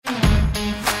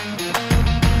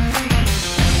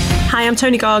Hi, I'm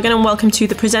Tony Gargan and welcome to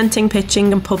the Presenting,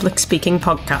 Pitching and Public Speaking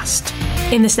podcast.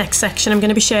 In this next section, I'm going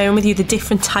to be sharing with you the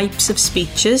different types of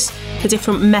speeches, the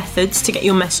different methods to get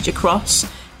your message across,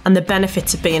 and the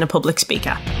benefits of being a public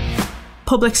speaker.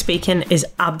 Public speaking is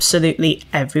absolutely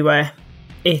everywhere.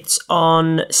 It's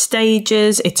on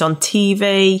stages, it's on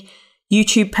TV,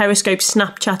 YouTube, Periscope,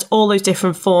 Snapchat, all those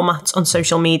different formats on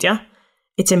social media.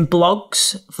 It's in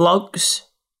blogs, vlogs,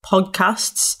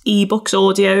 podcasts, ebooks,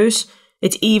 audios.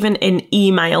 It's even in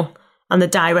email and the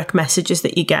direct messages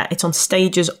that you get. It's on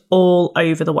stages all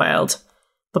over the world.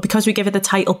 But because we give it the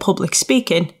title public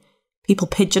speaking, people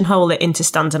pigeonhole it into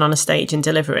standing on a stage and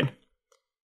delivering.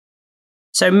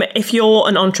 So if you're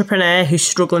an entrepreneur who's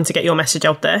struggling to get your message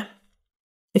out there,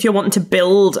 if you're wanting to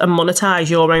build and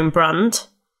monetize your own brand,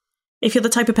 if you're the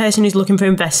type of person who's looking for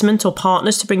investment or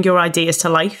partners to bring your ideas to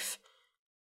life,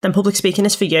 then public speaking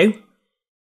is for you.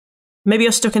 Maybe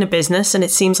you're stuck in a business and it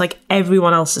seems like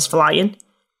everyone else is flying.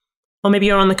 Or maybe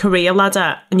you're on the career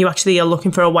ladder and you actually are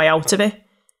looking for a way out of it,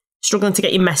 struggling to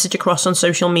get your message across on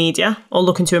social media or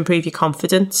looking to improve your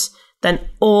confidence.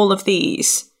 Then all of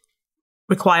these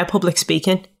require public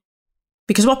speaking.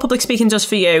 Because what public speaking does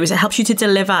for you is it helps you to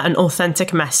deliver an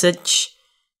authentic message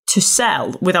to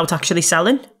sell without actually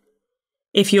selling.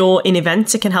 If you're in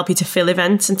events, it can help you to fill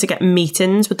events and to get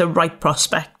meetings with the right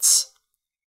prospects.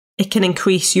 It can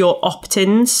increase your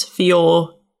opt-ins for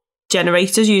your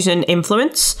generators using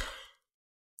influence.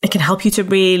 It can help you to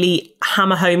really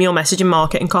hammer home your message and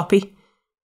marketing copy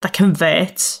that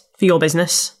converts for your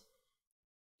business.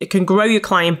 It can grow your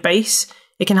client base.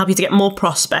 It can help you to get more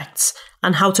prospects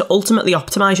and how to ultimately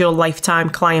optimize your lifetime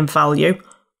client value.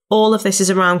 All of this is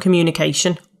around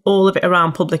communication, all of it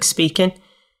around public speaking.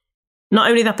 Not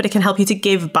only that, but it can help you to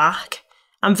give back.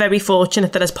 I'm very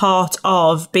fortunate that as part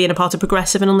of being a part of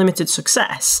Progressive and Unlimited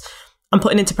Success, I'm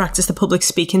putting into practice the public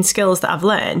speaking skills that I've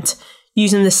learned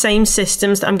using the same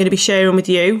systems that I'm going to be sharing with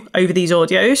you over these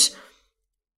audios,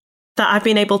 that I've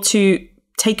been able to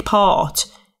take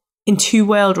part in 2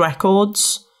 world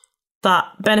records that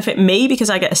benefit me because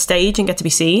I get a stage and get to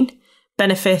be seen,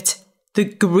 benefit the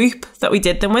group that we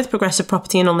did them with, Progressive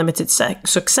Property and Unlimited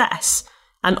Success,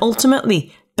 and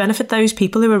ultimately benefit those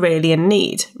people who are really in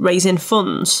need, raising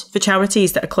funds for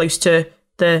charities that are close to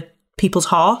the people's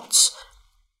hearts.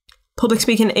 Public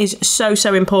speaking is so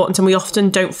important and we often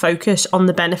don't focus on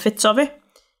the benefits of it.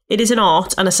 It is an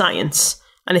art and a science,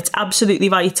 and it's absolutely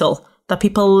vital that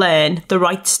people learn the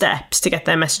right steps to get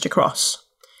their message across.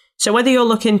 So whether you're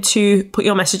looking to put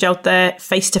your message out there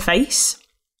face-to-face,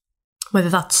 whether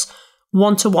that's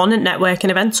one-to-one at networking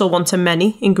events or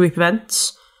one-to-many in group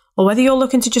events, or whether you're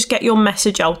looking to just get your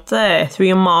message out there through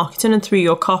your marketing and through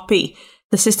your copy,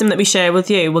 the system that we share with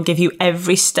you will give you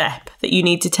every step that you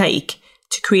need to take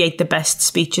to create the best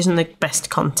speeches and the best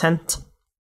content.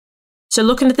 So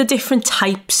looking at the different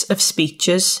types of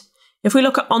speeches, if we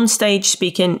look at on-stage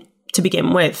speaking to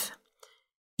begin with,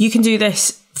 you can do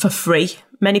this for free.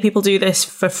 Many people do this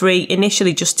for free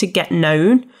initially just to get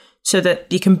known, so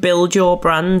that you can build your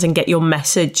brand and get your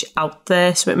message out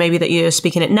there. So it may be that you're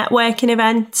speaking at networking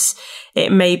events.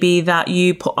 It may be that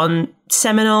you put on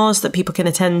seminars that people can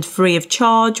attend free of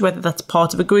charge, whether that's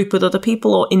part of a group with other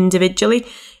people or individually.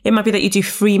 It might be that you do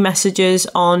free messages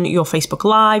on your Facebook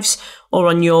Lives or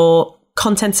on your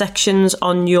content sections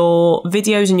on your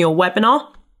videos and your webinar.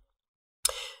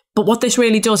 But what this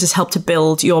really does is help to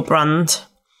build your brand.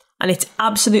 And it's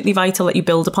absolutely vital that you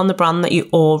build upon the brand that you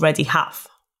already have.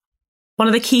 One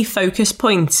of the key focus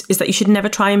points is that you should never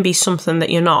try and be something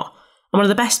that you're not. And one of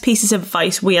the best pieces of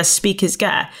advice we as speakers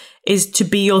get is to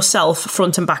be yourself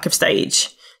front and back of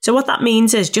stage. So what that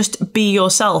means is just be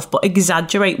yourself, but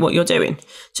exaggerate what you're doing.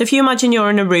 So if you imagine you're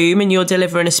in a room and you're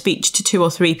delivering a speech to 2 or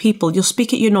 3 people, you'll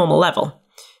speak at your normal level.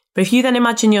 But if you then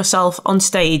imagine yourself on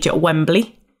stage at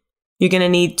Wembley, you're going to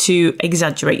need to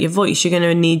exaggerate your voice. You're going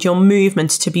to need your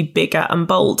movements to be bigger and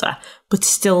bolder, but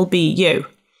still be you.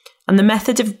 And the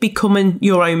method of becoming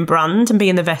your own brand and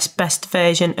being the best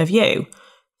version of you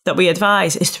that we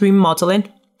advise is through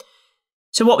modelling.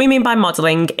 So what we mean by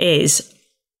modelling is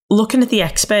looking at the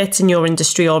experts in your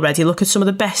industry already, look at some of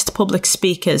the best public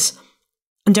speakers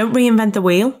and don't reinvent the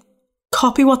wheel.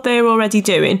 Copy what they're already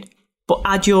doing, but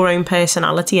add your own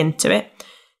personality into it.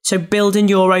 So building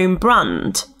your own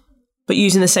brand, but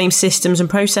using the same systems and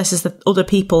processes that other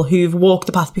people who've walked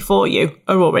the path before you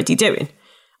are already doing.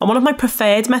 And one of my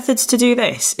preferred methods to do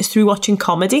this is through watching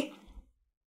comedy.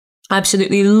 I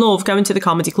absolutely love going to the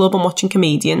comedy club and watching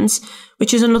comedians,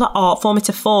 which is another art form. It's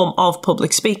a form of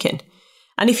public speaking.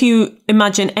 And if you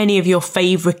imagine any of your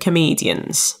favourite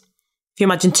comedians, if you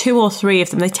imagine 2 or 3 of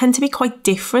them, they tend to be quite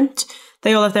different.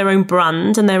 They all have their own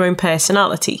brand and their own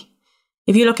personality.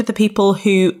 If you look at the people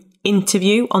who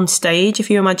interview on stage, if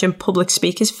you imagine public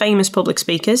speakers, famous public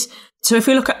speakers. So if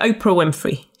we look at Oprah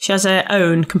Winfrey, she has her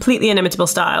own completely inimitable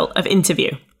style of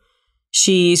interview.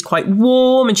 She's quite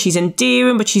warm and she's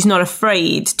endearing, but she's not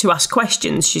afraid to ask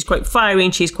questions. She's quite fiery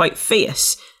and she's quite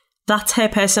fierce. That's her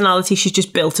personality. She's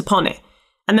just built upon it.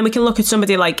 And then we can look at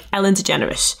somebody like Ellen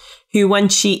DeGeneres, who when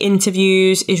she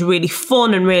interviews is really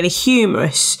fun and really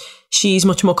humorous. She's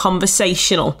much more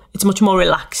conversational. It's a much more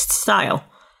relaxed style.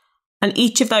 And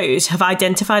each of those have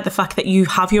identified the fact that you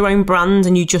have your own brand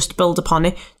and you just build upon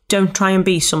it. Don't try and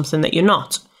be something that you're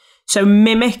not. So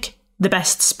mimic the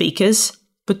best speakers,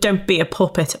 but don't be a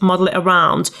puppet. Model it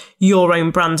around your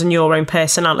own brand and your own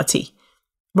personality.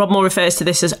 Rob Moore refers to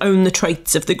this as own the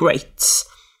traits of the greats.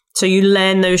 So you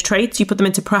learn those traits, you put them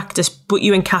into practice, but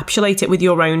you encapsulate it with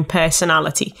your own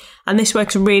personality. And this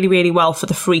works really, really well for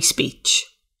the free speech.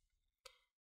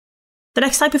 The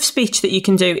next type of speech that you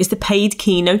can do is the paid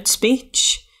keynote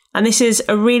speech. And this is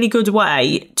a really good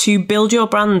way to build your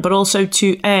brand, but also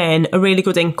to earn a really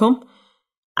good income.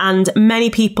 And many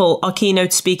people are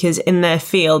keynote speakers in their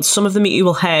field. Some of them you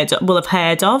will have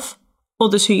heard of,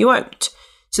 others who you won't.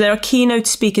 So there are keynote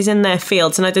speakers in their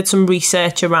fields. And I did some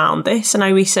research around this. And I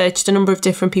researched a number of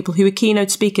different people who are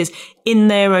keynote speakers in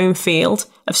their own field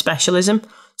of specialism.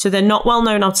 So they're not well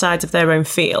known outside of their own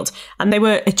field. And they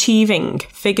were achieving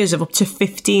figures of up to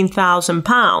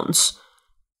 £15,000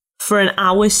 for an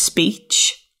hour's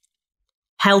speech,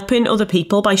 helping other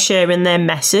people by sharing their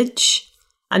message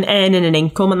and earning an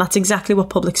income. And that's exactly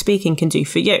what public speaking can do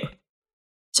for you.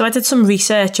 So I did some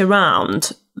research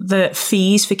around the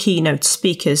fees for keynote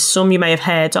speakers. Some you may have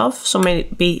heard of, some may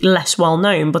be less well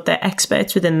known, but they're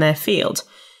experts within their field.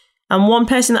 And one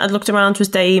person that I'd looked around was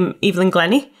Dame Evelyn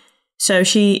Glennie. So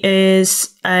she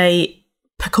is a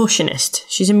percussionist.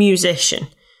 She's a musician,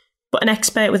 but an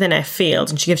expert within her field.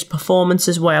 And she gives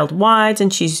performances worldwide.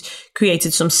 And she's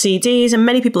created some CDs and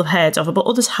many people have heard of her, but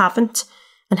others haven't.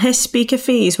 And her speaker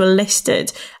fees were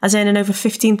listed as earning over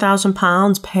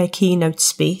 £15,000 per keynote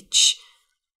speech.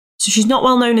 So she's not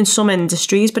well known in some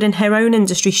industries, but in her own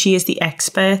industry, she is the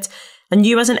expert. And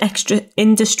you as an extra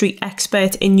industry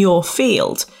expert in your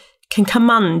field can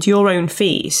command your own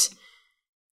fees.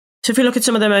 So if we look at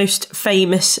some of the most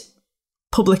famous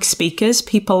public speakers,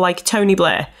 people like Tony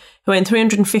Blair, who earned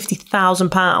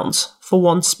 £350,000 for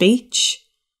one speech.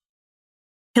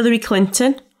 Hillary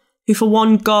Clinton, who for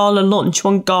one gala lunch,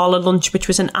 which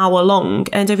was an hour long,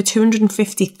 earned over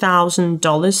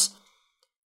 $250,000.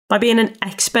 By being an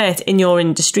expert in your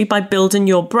industry, by building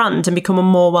your brand and becoming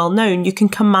more well known, you can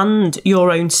command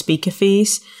your own speaker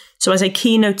fees. So as a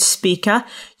keynote speaker,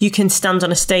 you can stand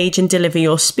on a stage and deliver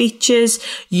your speeches.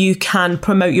 You can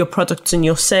promote your products and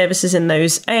your services in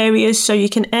those areas. So you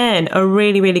can earn a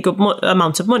really, really good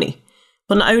amount of money.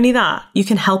 But not only that, you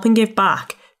can help and give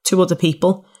back to other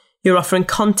people. You're offering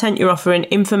content, you're offering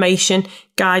information,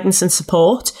 guidance and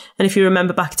support. And if you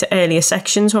remember back to earlier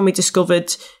sections when we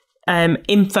discovered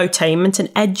infotainment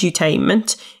and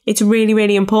edutainment, it's really,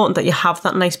 really important that you have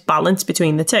that nice balance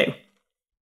between the two.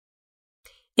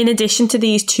 In addition to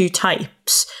these two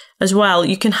types as well,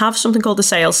 you can have something called the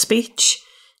sales speech.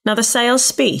 Now, the sales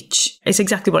speech is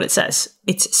exactly what it says.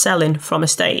 It's selling from a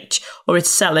stage, or it's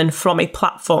selling from a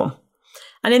platform.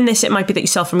 And in this, it might be that you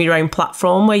sell from your own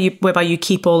platform whereby you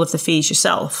keep all of the fees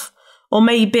yourself. Or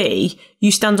maybe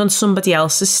you stand on somebody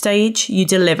else's stage, you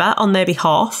deliver on their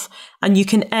behalf, and you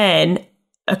can earn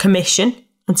a commission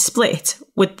and split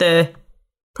with the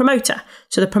promoter.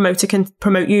 So the promoter can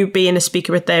promote you being a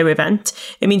speaker at their event.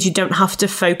 It means you don't have to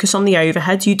focus on the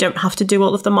overhead. You don't have to do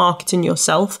all of the marketing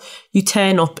yourself. You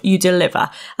turn up, you deliver.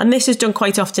 And this is done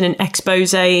quite often in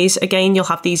exposés. Again, you'll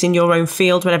have these in your own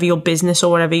field, whatever your business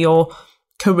or whatever your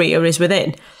career is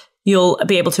within. You'll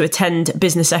be able to attend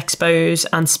business expos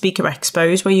and speaker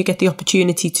expos where you get the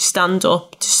opportunity to stand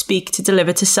up, to speak, to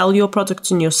deliver, to sell your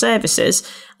products and your services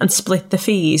and split the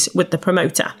fees with the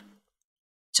promoter.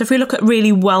 So if we look at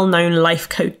really well-known life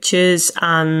coaches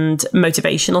and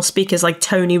motivational speakers like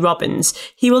Tony Robbins,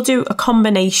 he will do a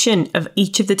combination of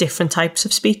each of the different types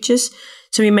of speeches.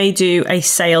 So he may do a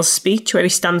sales speech where he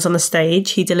stands on the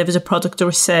stage, he delivers a product or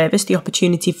a service, the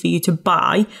opportunity for you to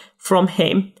buy from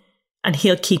him, and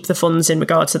he'll keep the funds in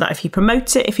regards to that. If he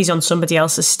promotes it, if he's on somebody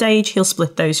else's stage, he'll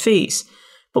split those fees.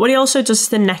 But what he also does is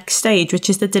the next stage, which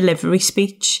is the delivery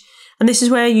speech. And this is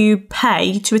where you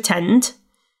pay to attend.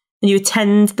 And you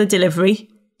attend the delivery,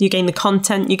 you gain the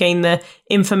content, you gain the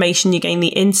information, you gain the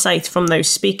insight from those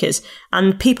speakers.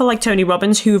 And people like Tony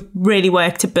Robbins, who really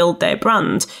work to build their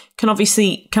brand, can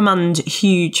obviously command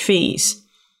huge fees.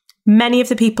 Many of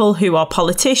the people who are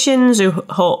politicians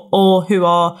or who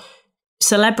are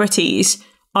celebrities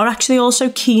are actually also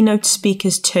keynote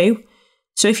speakers too.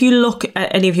 So if you look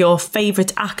at any of your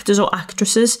favourite actors or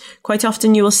actresses, quite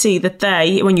often you will see that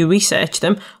they, when you research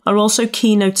them, are also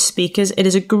keynote speakers. It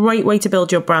is a great way to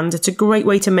build your brand. It's a great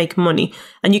way to make money.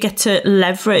 And you get to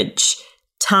leverage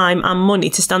time and money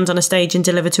to stand on a stage and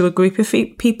deliver to a group of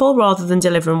people rather than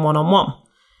delivering one-on-one.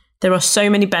 There are so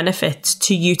many benefits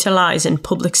to utilising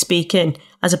public speaking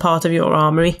as a part of your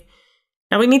armoury.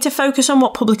 Now, we need to focus on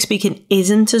what public speaking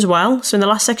isn't as well. So in the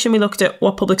last section, we looked at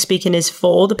what public speaking is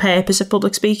for, the purpose of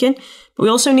public speaking, but we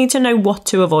also need to know what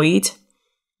to avoid.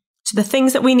 So the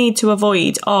things that we need to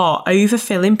avoid are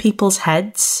overfilling people's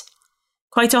heads.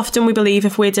 Quite often we believe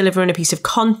if we're delivering a piece of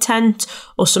content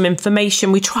or some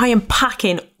information, we try and pack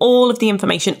in all of the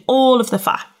information, all of the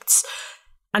facts,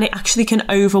 and it actually can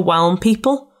overwhelm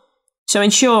people. So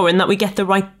ensuring that we get the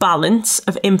right balance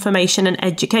of information and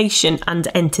education and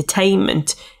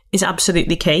entertainment is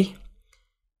absolutely key.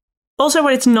 Also,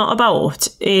 what it's not about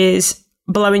is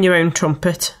blowing your own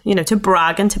trumpet, to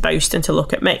brag and to boast and to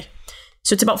look at me.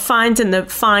 So it's about finding the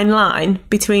fine line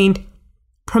between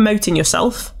promoting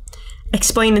yourself,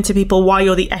 explaining to people why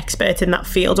you're the expert in that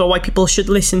field or why people should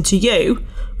listen to you,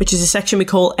 which is a section we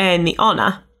call Earn the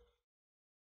Honour,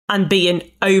 and being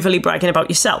overly bragging about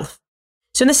yourself.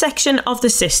 So in the section of the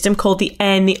system called the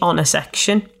Earn the Honour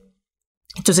section,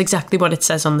 it does exactly what it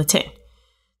says on the tin.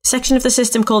 The section of the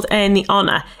system called Earn the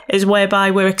Honour is whereby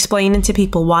we're explaining to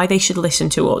people why they should listen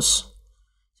to us.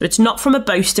 So it's not from a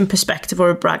boasting perspective or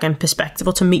a bragging perspective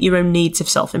or to meet your own needs of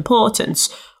self-importance.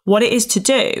 What it is to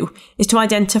do is to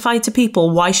identify to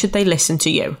people why should they listen to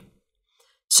you.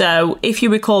 So if you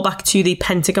recall back to the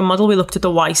Pentagon model, we looked at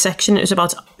the why section. It was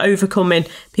about overcoming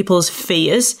people's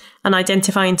fears and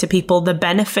identifying to people the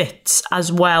benefits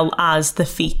as well as the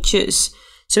features.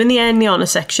 So in the Earn the Honour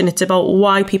section, it's about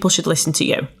why people should listen to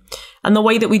you. And the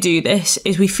way that we do this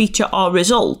is we feature our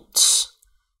results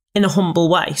in a humble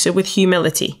way, so with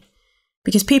humility.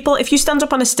 Because people, if you stand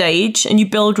up on a stage and you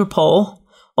build rapport,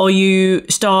 or you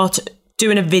start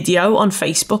doing a video on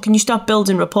Facebook and you start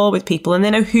building rapport with people and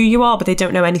they know who you are, but they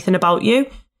don't know anything about you,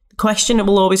 the question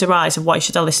will always arise of why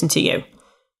should I listen to you?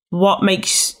 What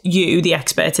makes you the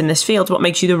expert in this field? What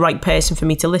makes you the right person for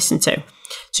me to listen to?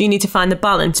 So you need to find the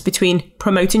balance between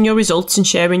promoting your results and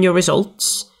sharing your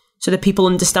results so that people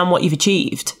understand what you've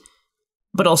achieved,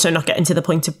 but also not getting to the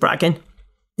point of bragging.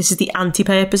 This is the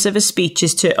anti-purpose of a speech,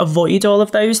 is to avoid all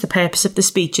of those. The purpose of the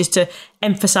speech is to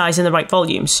emphasise in the right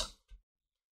volumes.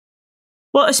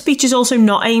 What a speech is also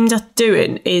not aimed at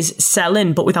doing is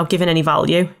selling, but without giving any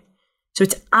value. So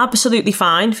it's absolutely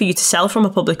fine for you to sell from a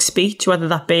public speech, whether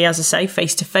that be, as I say,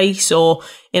 face-to-face or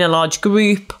in a large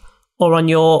group or on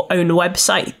your own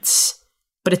websites.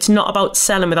 But it's not about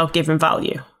selling without giving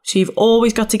value. So you've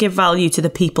always got to give value to the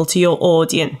people, to your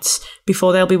audience,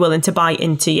 before they'll be willing to buy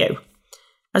into you.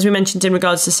 As we mentioned in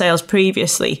regards to sales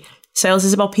previously, sales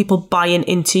is about people buying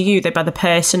into you. They buy the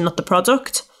person, not the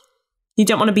product. You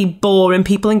don't want to be boring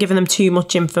people and giving them too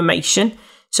much information.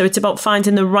 So it's about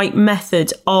finding the right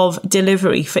method of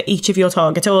delivery for each of your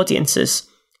target audiences.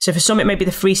 So for some, it may be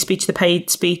the free speech, the paid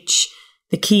speech,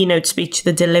 the keynote speech,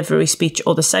 the delivery speech,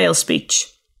 or the sales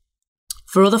speech.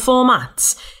 For other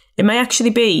formats, it may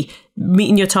actually be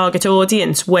meeting your target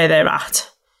audience where they're at.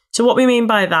 So what we mean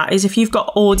by that is if you've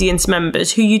got audience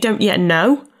members who you don't yet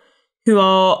know, who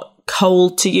are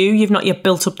cold to you, you've not yet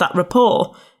built up that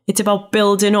rapport, it's about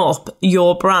building up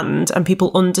your brand and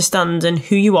people understanding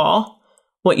who you are,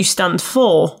 what you stand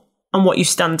for, and what you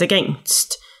stand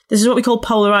against. This is what we call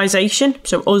polarization,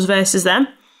 so us versus them.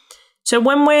 So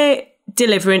when we're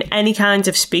delivering any kind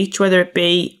of speech, whether it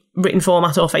be written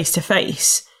format or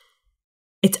face-to-face,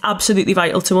 it's absolutely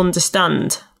vital to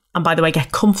understand, and by the way,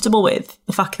 get comfortable with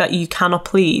the fact that you cannot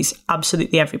please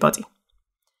absolutely everybody.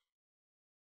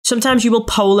 Sometimes you will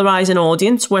polarize an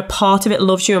audience where part of it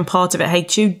loves you and part of it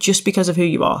hates you just because of who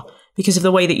you are, because of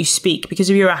the way that you speak, because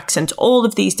of your accent, all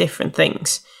of these different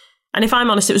things. And if I'm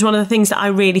honest, it was one of the things that I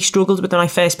really struggled with when I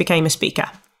first became a speaker,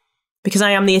 because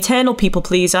I am the eternal people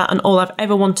pleaser and all I've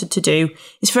ever wanted to do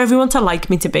is for everyone to like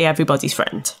me, to be everybody's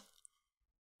friend.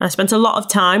 And I spent a lot of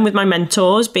time with my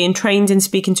mentors being trained in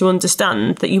speaking to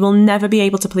understand that you will never be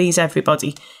able to please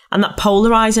everybody, and that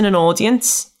polarising an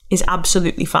audience is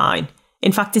absolutely fine.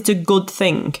 In fact, it's a good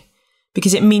thing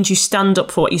because it means you stand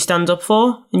up for what you stand up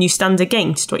for and you stand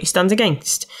against what you stand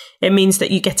against. It means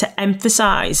that you get to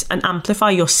emphasise and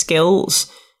amplify your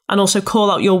skills and also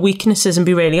call out your weaknesses and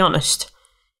be really honest.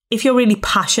 If you're really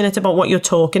passionate about what you're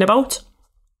talking about,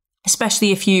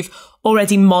 especially if you've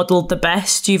already modelled the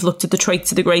best, you've looked at the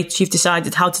traits of the greats, you've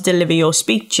decided how to deliver your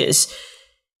speeches,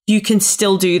 you can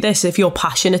still do this. If you're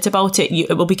passionate about it,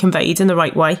 it will be conveyed in the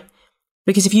right way.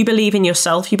 Because if you believe in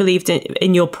yourself, you believe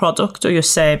in your product or your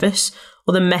service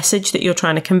or the message that you're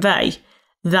trying to convey,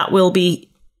 that will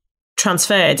be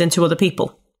transferred into other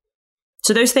people.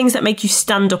 So those things that make you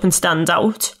stand up and stand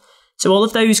out, so all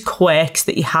of those quirks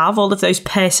that you have, all of those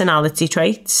personality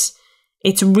traits,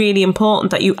 it's really important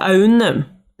that you own them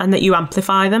and that you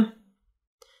amplify them.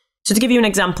 So to give you an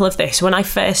example of this, when I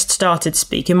first started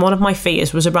speaking, one of my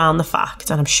fears was around the fact,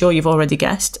 and I'm sure you've already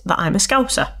guessed, that I'm a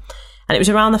Scouser. And it was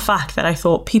around the fact that I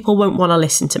thought people won't want to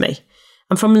listen to me.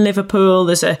 I'm from Liverpool.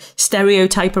 There's a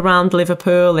stereotype around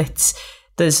Liverpool.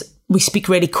 We speak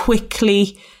really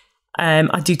quickly.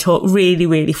 I do talk really,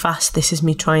 really fast. This is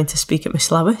me trying to speak at my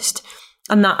slowest.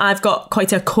 And that I've got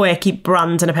quite a quirky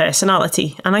brand and a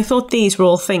personality. And I thought these were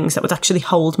all things that would actually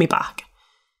hold me back.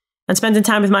 And spending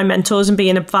time with my mentors and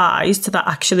being advised that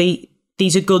actually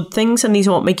these are good things and these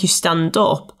won't make you stand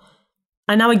up,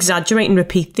 I now exaggerate and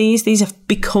repeat these. These have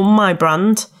become my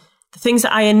brand. The things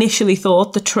that I initially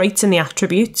thought, the traits and the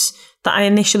attributes that I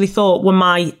initially thought were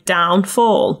my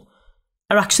downfall,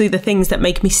 are actually the things that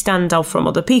make me stand out from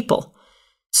other people.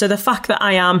 So the fact that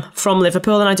I am from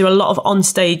Liverpool and I do a lot of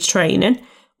on-stage training,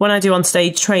 when I do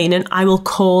on-stage training, I will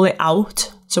call it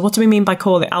out. So what do we mean by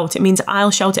call it out? It means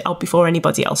I'll shout it out before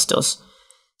anybody else does.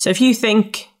 So if you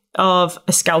think of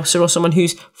a Scouser or someone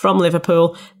who's from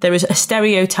Liverpool, there is a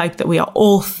stereotype that we are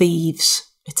all thieves.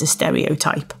 It's a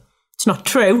stereotype. It's not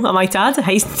true, I might add. I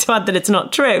hasten to add that it's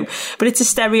not true, but it's a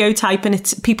stereotype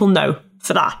and people know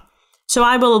for that. So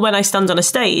I will, when I stand on a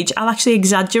stage, I'll actually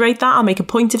exaggerate that. I'll make a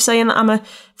point of saying that I'm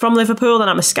from Liverpool and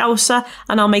I'm a Scouser,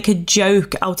 and I'll make a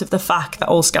joke out of the fact that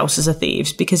all Scousers are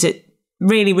thieves, because it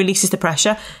really releases the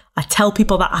pressure. I tell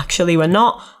people that actually we're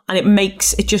not, and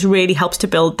it just really helps to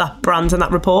build that brand and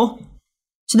that rapport.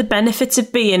 So the benefits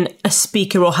of being a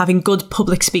speaker or having good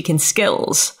public speaking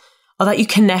skills are that you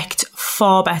connect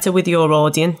far better with your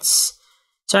audience.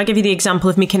 So I give you the example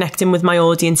of me connecting with my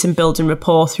audience and building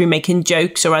rapport through making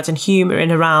jokes or adding humour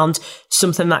in around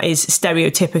something that is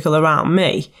stereotypical around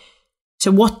me.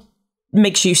 So what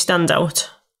makes you stand out?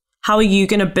 How are you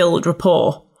going to build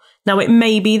rapport? Now, it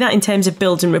may be that in terms of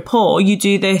building rapport, you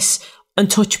do this on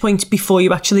touch points before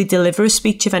you actually deliver a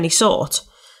speech of any sort.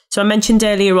 So I mentioned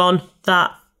earlier on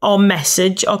that our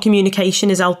message, our communication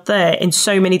is out there in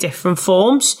so many different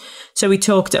forms. So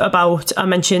I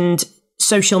mentioned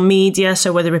social media.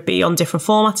 So whether it be on different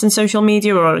formats in social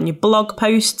media or on your blog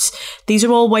posts, these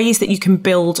are all ways that you can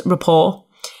build rapport.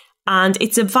 And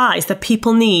it's advised that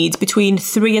people need between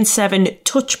 3 and 7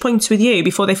 touch points with you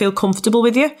before they feel comfortable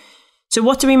with you. So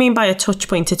what do we mean by a touch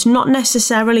point? It's not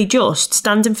necessarily just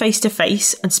standing face to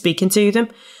face and speaking to them.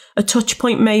 A touch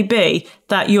point may be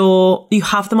that you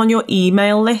have them on your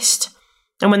email list.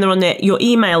 And when they're on your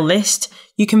email list,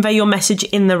 you convey your message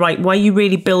in the right way. You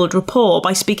really build rapport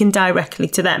by speaking directly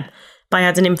to them, by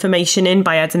adding information in,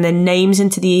 by adding their names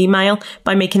into the email,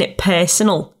 by making it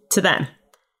personal to them.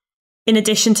 In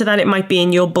addition to that, it might be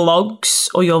in your blogs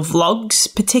or your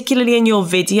vlogs, particularly in your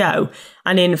video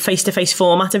and in face-to-face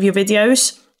format of your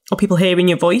videos, or people hearing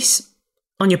your voice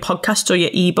on your podcasts or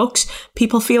your ebooks.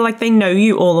 People feel like they know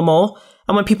you all the more.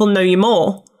 And when people know you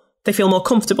more, they feel more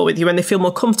comfortable with you. When they feel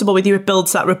more comfortable with you, it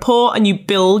builds that rapport and you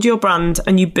build your brand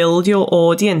and you build your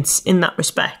audience in that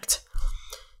respect.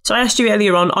 So I asked you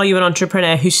earlier on, are you an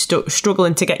entrepreneur who's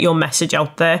struggling to get your message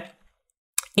out there?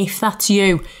 If that's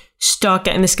you, start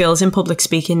getting the skills in public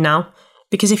speaking now.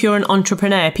 Because if you're an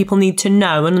entrepreneur, people need to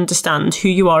know and understand who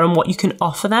you are and what you can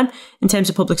offer them in terms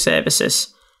of public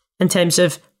services, in terms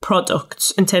of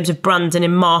products, in terms of branding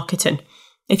and marketing.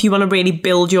 If you want to really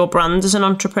build your brand as an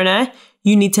entrepreneur,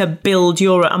 you need to build and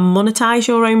monetize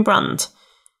your own brand.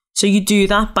 So you do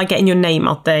that by getting your name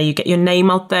out there. You get your name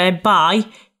out there by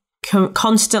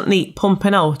constantly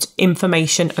pumping out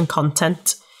information and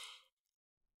content.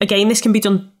 Again, this can be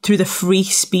done through the free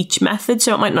speech method,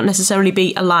 so it might not necessarily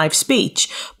be a live speech,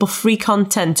 but free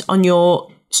content on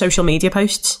your social media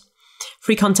posts,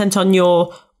 free content on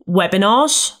your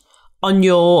webinars, on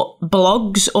your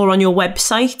blogs or on your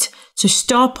website. So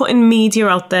start putting media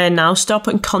out there now, start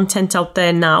putting content out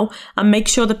there now, and make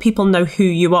sure that people know who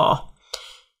you are.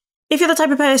 If you're the type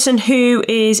of person who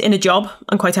is in a job,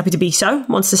 and quite happy to be so,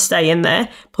 wants to stay in there,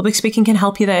 public speaking can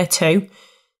help you there too.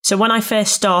 So when I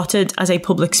first started as a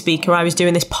public speaker, I was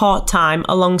doing this part-time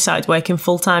alongside working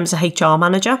full-time as a HR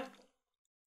manager.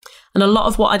 And a lot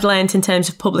of what I'd learned in terms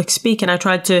of public speaking, I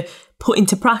tried to put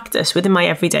into practice within my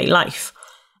everyday life.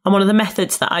 And one of the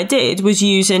methods that I did was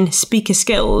using speaker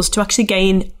skills to actually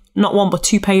gain not 1 but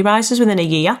 2 pay rises within a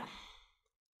year.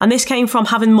 And this came from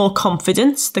having more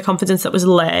confidence, the confidence that was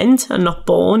learned and not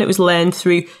born. It was learned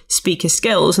through speaker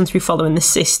skills and through following the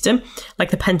system, like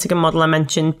the Pentagon model I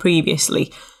mentioned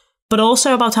previously, but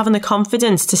also about having the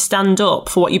confidence to stand up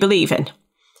for what you believe in.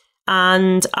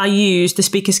 And I used the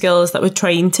speaker skills that were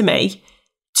trained to me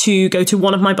to go to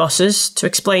one of my bosses to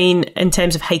explain in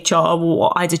terms of HR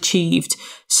what I'd achieved.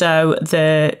 So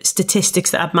the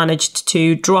statistics that I've managed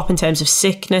to drop in terms of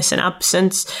sickness and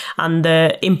absence and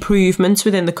the improvements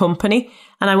within the company.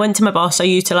 And I went to my boss, I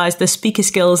utilised the speaker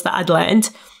skills that I'd learned.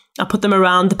 I put them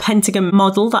around the Pentagon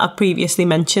model that I've previously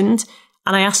mentioned,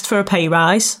 and I asked for a pay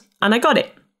rise, and I got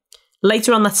it.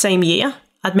 Later on that same year,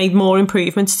 I'd made more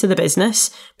improvements to the business,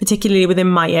 particularly within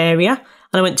my area.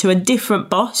 And I went to a different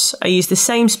boss. I used the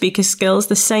same speaker skills,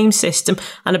 the same system,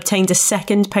 and obtained a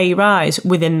second pay rise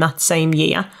within that same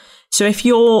year. So if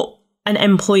you're an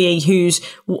employee who's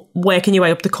working your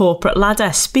way up the corporate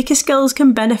ladder, speaker skills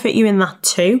can benefit you in that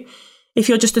too. If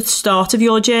you're just at the start of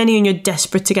your journey and you're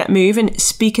desperate to get moving,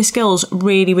 speaker skills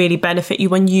really, really benefit you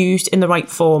when used in the right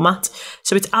format.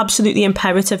 So it's absolutely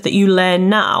imperative that you learn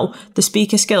now the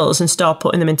speaker skills and start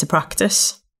putting them into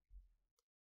practice.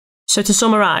 So to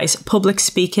summarise, public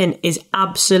speaking is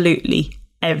absolutely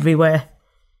everywhere.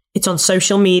 It's on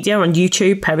social media, on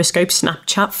YouTube, Periscope,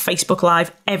 Snapchat, Facebook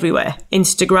Live, everywhere.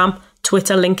 Instagram,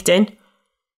 Twitter, LinkedIn.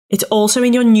 It's also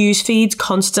in your news feeds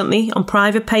constantly, on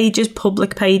private pages,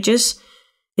 public pages.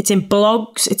 It's in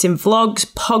blogs, it's in vlogs,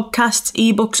 podcasts,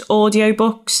 ebooks,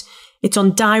 audiobooks. It's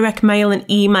on direct mail and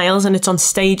emails, and it's on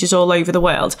stages all over the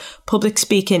world. Public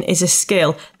speaking is a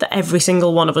skill that every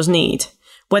single one of us need.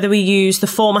 Whether we use the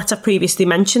format I previously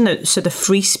mentioned, so the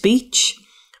free speech,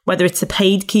 whether it's the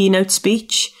paid keynote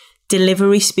speech,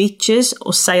 delivery speeches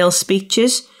or sales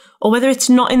speeches, or whether it's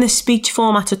not in the speech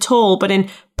format at all, but in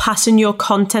passing your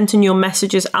content and your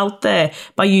messages out there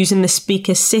by using the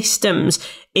speaker systems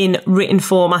in written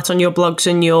format on your blogs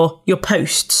and your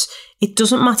posts. It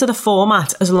doesn't matter the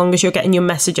format as long as you're getting your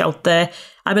message out there.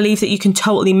 I believe that you can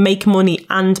totally make money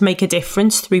and make a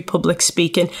difference through public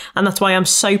speaking, and that's why I'm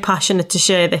so passionate to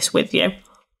share this with you.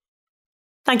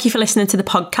 Thank you for listening to the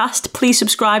podcast. Please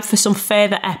subscribe for some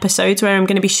further episodes where I'm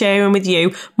going to be sharing with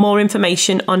you more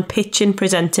information on pitching,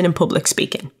 presenting and public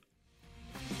speaking.